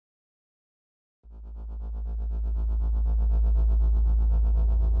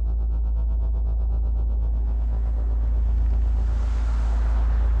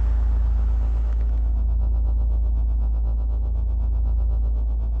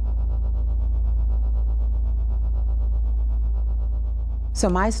So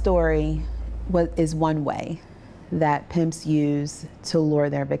my story is one way that pimps use to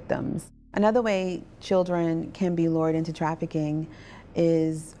lure their victims. Another way children can be lured into trafficking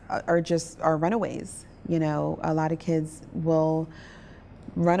are runaways. You know, a lot of kids will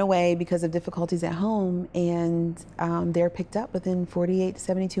run away because of difficulties at home, and they're picked up within 48 to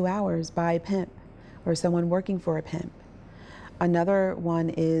 72 hours by a pimp or someone working for a pimp. Another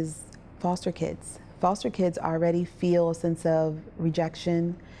one is foster kids. Foster kids already feel a sense of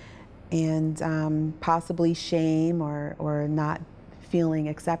rejection and possibly shame or not feeling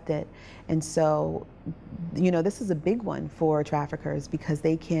accepted. And so, you know, this is a big one for traffickers because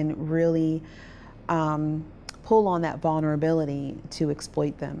they can really pull on that vulnerability to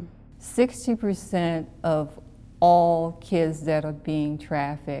exploit them. 60% of all kids that are being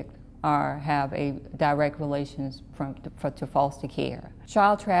trafficked have a direct relations to foster care.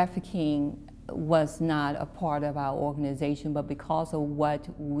 Child trafficking was not a part of our organization, but because of what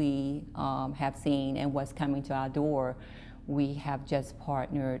we have seen and what's coming to our door, we have just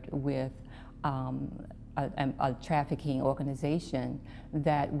partnered with a trafficking organization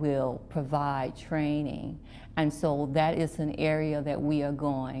that will provide training. And so that is an area that we are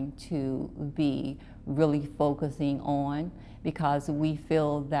going to be really focusing on, because we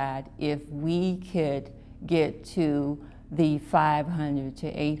feel that if we could get to the 500 to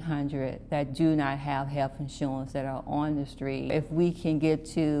 800 that do not have health insurance that are on the street, if we can get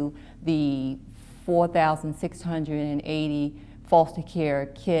to the 4,680 foster care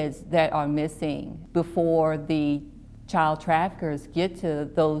kids that are missing before the child traffickers get to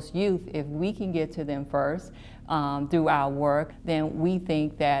those youth, if we can get to them first through our work, then we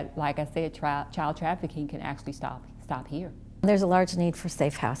think that, like I said, child trafficking can actually stop here. There's a large need for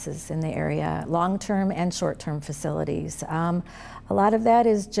safe houses in the area, long-term and short-term facilities. A lot of that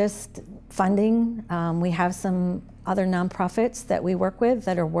is just funding. We have some other nonprofits that we work with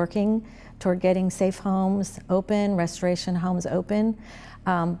that are working toward getting safe homes open, restoration homes open,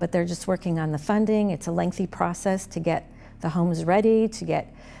 but they're just working on the funding. It's a lengthy process to get the homes ready, to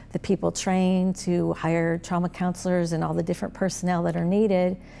get the people trained, to hire trauma counselors and all the different personnel that are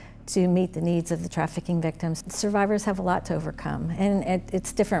needed to meet the needs of the trafficking victims. Survivors have a lot to overcome, and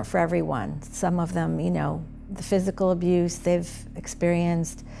it's different for everyone. Some of them, you know, the physical abuse they've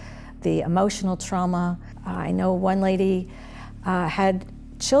experienced, the emotional trauma. I know one lady had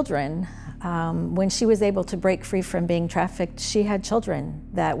children. When she was able to break free from being trafficked, she had children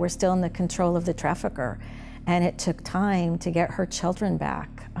that were still in the control of the trafficker, and it took time to get her children back.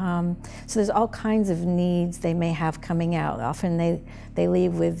 So there's all kinds of needs they may have coming out. Often they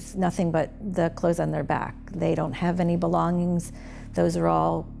leave with nothing but the clothes on their back. They don't have any belongings. Those are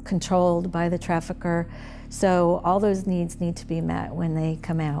all controlled by the trafficker. So all those needs need to be met when they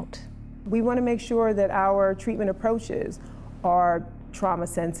come out. We want to make sure that our treatment approaches are trauma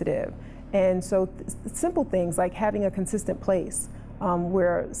sensitive. And so simple things like having a consistent place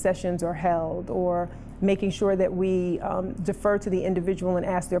where sessions are held, or making sure that we defer to the individual and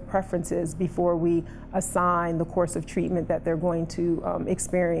ask their preferences before we assign the course of treatment that they're going to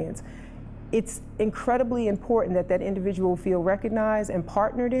experience. It's incredibly important that that individual feel recognized and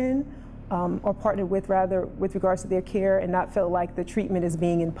partnered in, or partnered with rather, with regards to their care, and not feel like the treatment is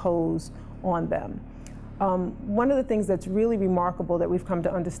being imposed on them. One of the things that's really remarkable that we've come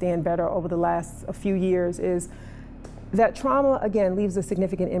to understand better over the last few years is that trauma, again, leaves a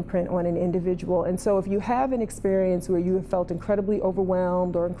significant imprint on an individual. And so if you have an experience where you have felt incredibly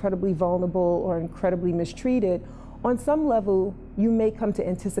overwhelmed or incredibly vulnerable or incredibly mistreated, on some level, you may come to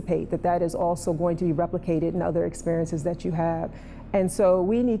anticipate that that is also going to be replicated in other experiences that you have. And so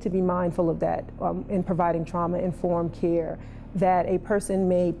we need to be mindful of that in providing trauma-informed care, that a person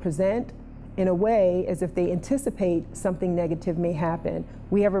may present in a way as if they anticipate something negative may happen.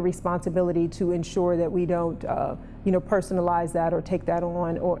 We have a responsibility to ensure that we don't personalize that or take that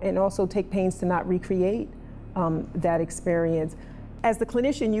on, and also take pains to not recreate that experience. As the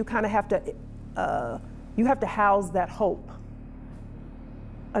clinician, you kind of have to house that hope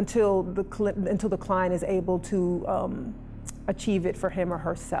until the client is able to achieve it for him or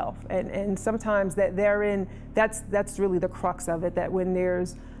herself. And sometimes that's really the crux of it, that when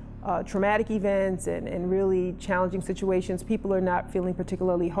there's traumatic events and really challenging situations, people are not feeling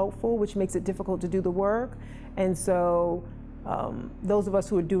particularly hopeful, which makes it difficult to do the work. And so those of us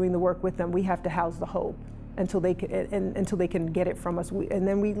who are doing the work with them, we have to house the hope until they can get it from us. And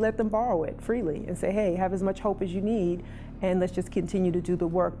then we let them borrow it freely and say, hey, have as much hope as you need, and let's just continue to do the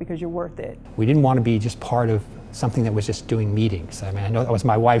work because you're worth it. We didn't want to be just part of something that was just doing meetings. I mean, I know that was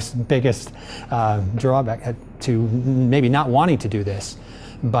my wife's biggest drawback to maybe not wanting to do this.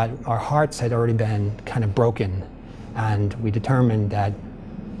 But our hearts had already been kind of broken, and we determined that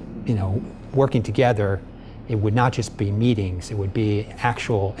working together, it would not just be meetings, it would be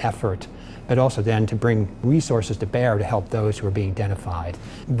actual effort, but also then to bring resources to bear to help those who are being identified.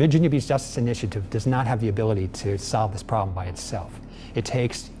 Virginia Beach Justice Initiative does not have the ability to solve this problem by itself. It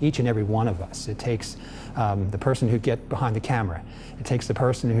takes each and every one of us. It takes the person who gets behind the camera. It takes the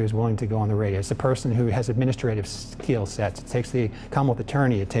person who's willing to go on the radio. It's the person who has administrative skill sets. It takes the Commonwealth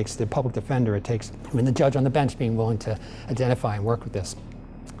attorney. It takes the public defender. It takes the judge on the bench being willing to identify and work with this.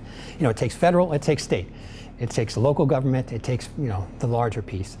 It takes federal, it takes state. It takes local government, it takes the larger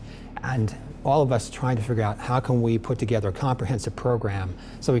piece. And all of us trying to figure out how can we put together a comprehensive program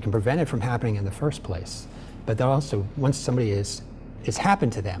so we can prevent it from happening in the first place. But then also, once somebody it's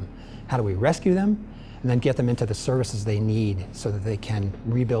happened to them, how do we rescue them and then get them into the services they need so that they can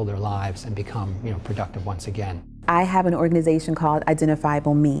rebuild their lives and become productive once again. I have an organization called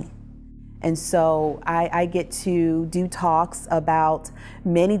Identifiable Me. And so I get to do talks about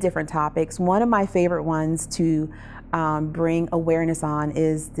many different topics. One of my favorite ones to bring awareness on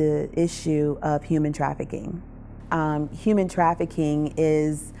is the issue of human trafficking. Human trafficking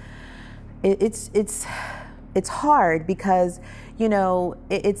is, it's hard because,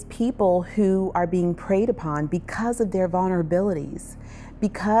 it's people who are being preyed upon because of their vulnerabilities,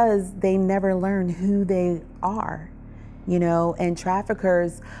 because they never learn who they are. And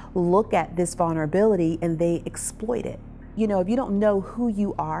traffickers look at this vulnerability and they exploit it. If you don't know who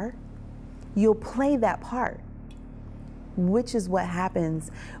you are, you'll play that part, which is what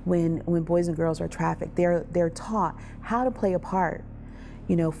happens when boys and girls are trafficked. They're taught how to play a part,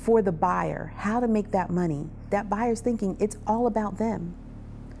 for the buyer, how to make that money. That buyer's thinking it's all about them.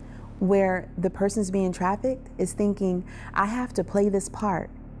 Where the person's being trafficked is thinking, I have to play this part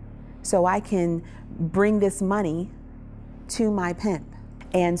so I can bring this money to my pimp.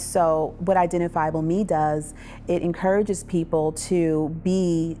 And so what Identifiable Me does, it encourages people to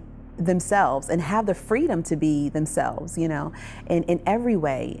be themselves and have the freedom to be themselves, in every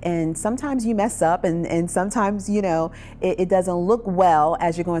way. And sometimes you mess up and sometimes, it doesn't look well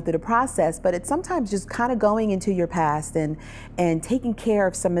as you're going through the process, but it's sometimes just kind of going into your past and taking care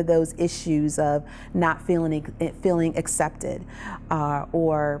of some of those issues of not feeling accepted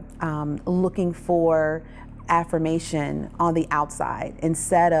or looking for affirmation on the outside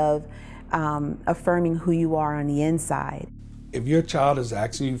instead of affirming who you are on the inside. If your child is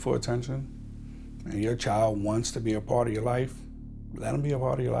asking you for attention and your child wants to be a part of your life, let them be a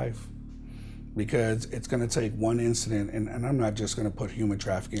part of your life. Because it's going to take one incident, and I'm not just going to put human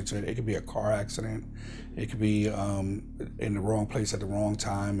trafficking into it. It could be a car accident. It could be in the wrong place at the wrong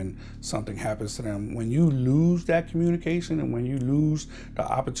time and something happens to them. When you lose that communication and when you lose the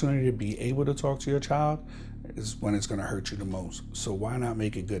opportunity to be able to talk to your child is when it's going to hurt you the most. So why not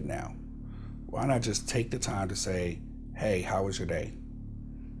make it good now? Why not just take the time to say, hey, how was your day?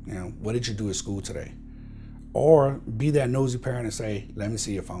 What did you do at school today? Or be that nosy parent and say, let me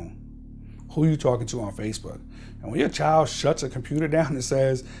see your phone. Who are you talking to on Facebook? And when your child shuts a computer down and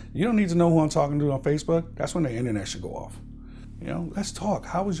says, you don't need to know who I'm talking to on Facebook, that's when the internet should go off. Let's talk.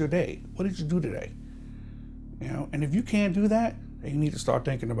 How was your day? What did you do today? And if you can't do that, then you need to start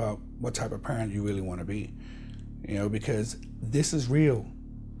thinking about what type of parent you really want to be. Because this is real.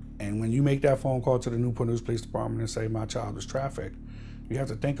 And when you make that phone call to the Newport News Police Department and say, my child was trafficked, you have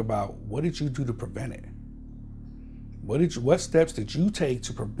to think about, what did you do to prevent it? What steps did you take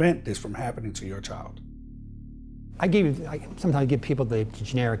to prevent this from happening to your child? I sometimes give people the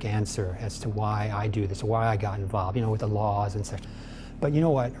generic answer as to why I do this, or why I got involved, with the laws and such. But you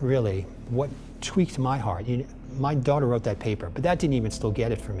know what, really, what tweaked my heart, my daughter wrote that paper, but that didn't even still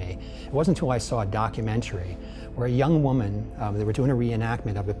get it for me. It wasn't until I saw a documentary where a young woman, they were doing a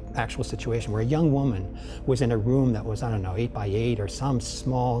reenactment of an actual situation where a young woman was in a room that was, 8 by 8 or some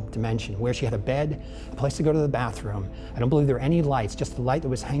small dimension, where she had a bed, a place to go to the bathroom. I don't believe there were any lights, just the light that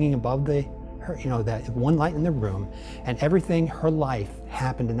was hanging above that one light in the room, and everything, her life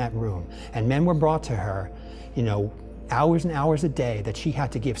happened in that room. And men were brought to her, hours and hours a day that she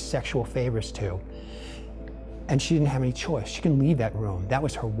had to give sexual favors to. And she didn't have any choice. She couldn't leave that room. That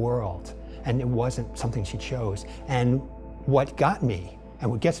was her world. And it wasn't something she chose. And what got me,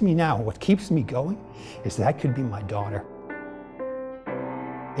 and what gets me now, what keeps me going, is that could be my daughter.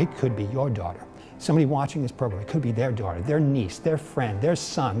 It could be your daughter. Somebody watching this program, it could be their daughter, their niece, their friend, their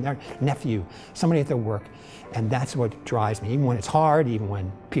son, their nephew, somebody at their work. And that's what drives me, even when it's hard, even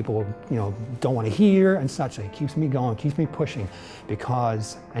when people, don't want to hear and such. It keeps me going, keeps me pushing, and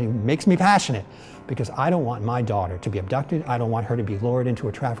it makes me passionate, because I don't want my daughter to be abducted. I don't want her to be lured into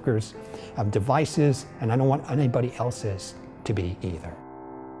a trafficker's devices, and I don't want anybody else's to be either.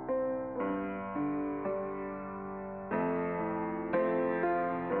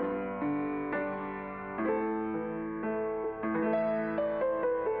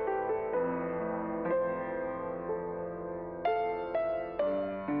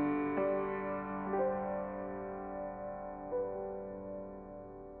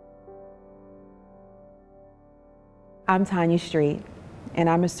 I'm Tanya Street, and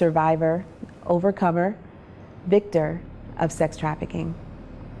I'm a survivor, overcomer, victor of sex trafficking.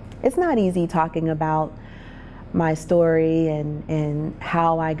 It's not easy talking about my story and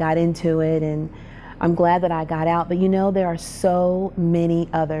how I got into it, and I'm glad that I got out, but you know, there are so many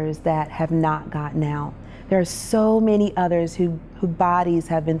others that have not gotten out. There are so many others whose bodies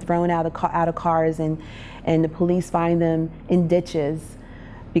have been thrown out of cars, and the police find them in ditches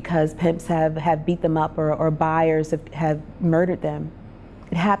because pimps have beat them up, or buyers have murdered them.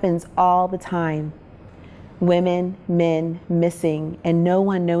 It happens all the time. Women, men missing, and no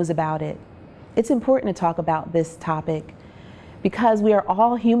one knows about it. It's important to talk about this topic because we are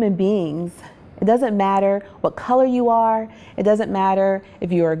all human beings. It doesn't matter what color you are. It doesn't matter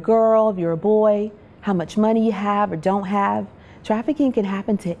if you're a girl, if you're a boy, how much money you have or don't have. Trafficking can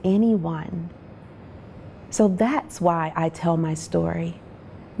happen to anyone. So that's why I tell my story.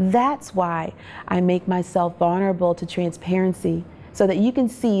 That's why I make myself vulnerable to transparency, so that you can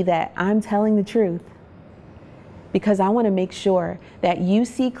see that I'm telling the truth. Because I want to make sure that you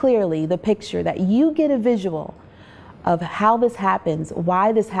see clearly the picture, that you get a visual of how this happens,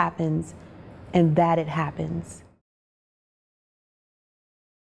 why this happens, and that it happens.